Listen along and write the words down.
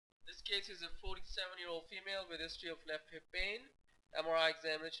case is a 47-year-old female with history of left hip pain. MRI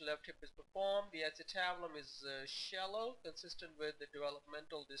examination left hip is performed. The acetabulum is shallow, consistent with the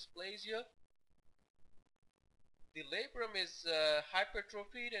developmental dysplasia. The labrum is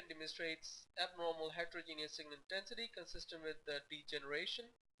hypertrophied and demonstrates abnormal heterogeneous signal intensity consistent with the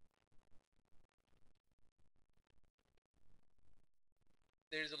degeneration.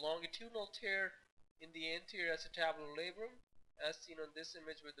 There is a longitudinal tear in the anterior acetabular labrum, as seen on this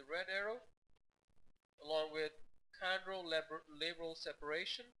image with the red arrow, along with chondrolabral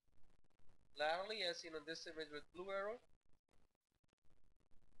separation laterally, as seen on this image with blue arrow.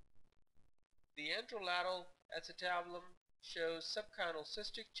 The anterolateral acetabulum shows subchondral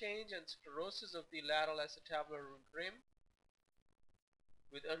cystic change and sclerosis of the lateral acetabular rim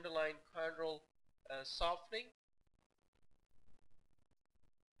with underlying chondral softening.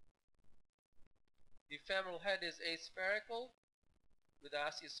 The femoral head is aspherical with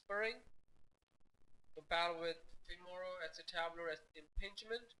osseous spurring, compatible with femoroacetabular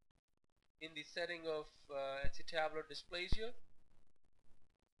impingement in the setting of acetabular dysplasia.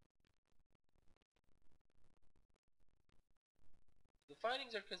 The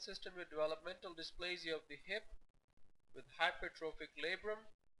findings are consistent with developmental dysplasia of the hip with hypertrophic labrum,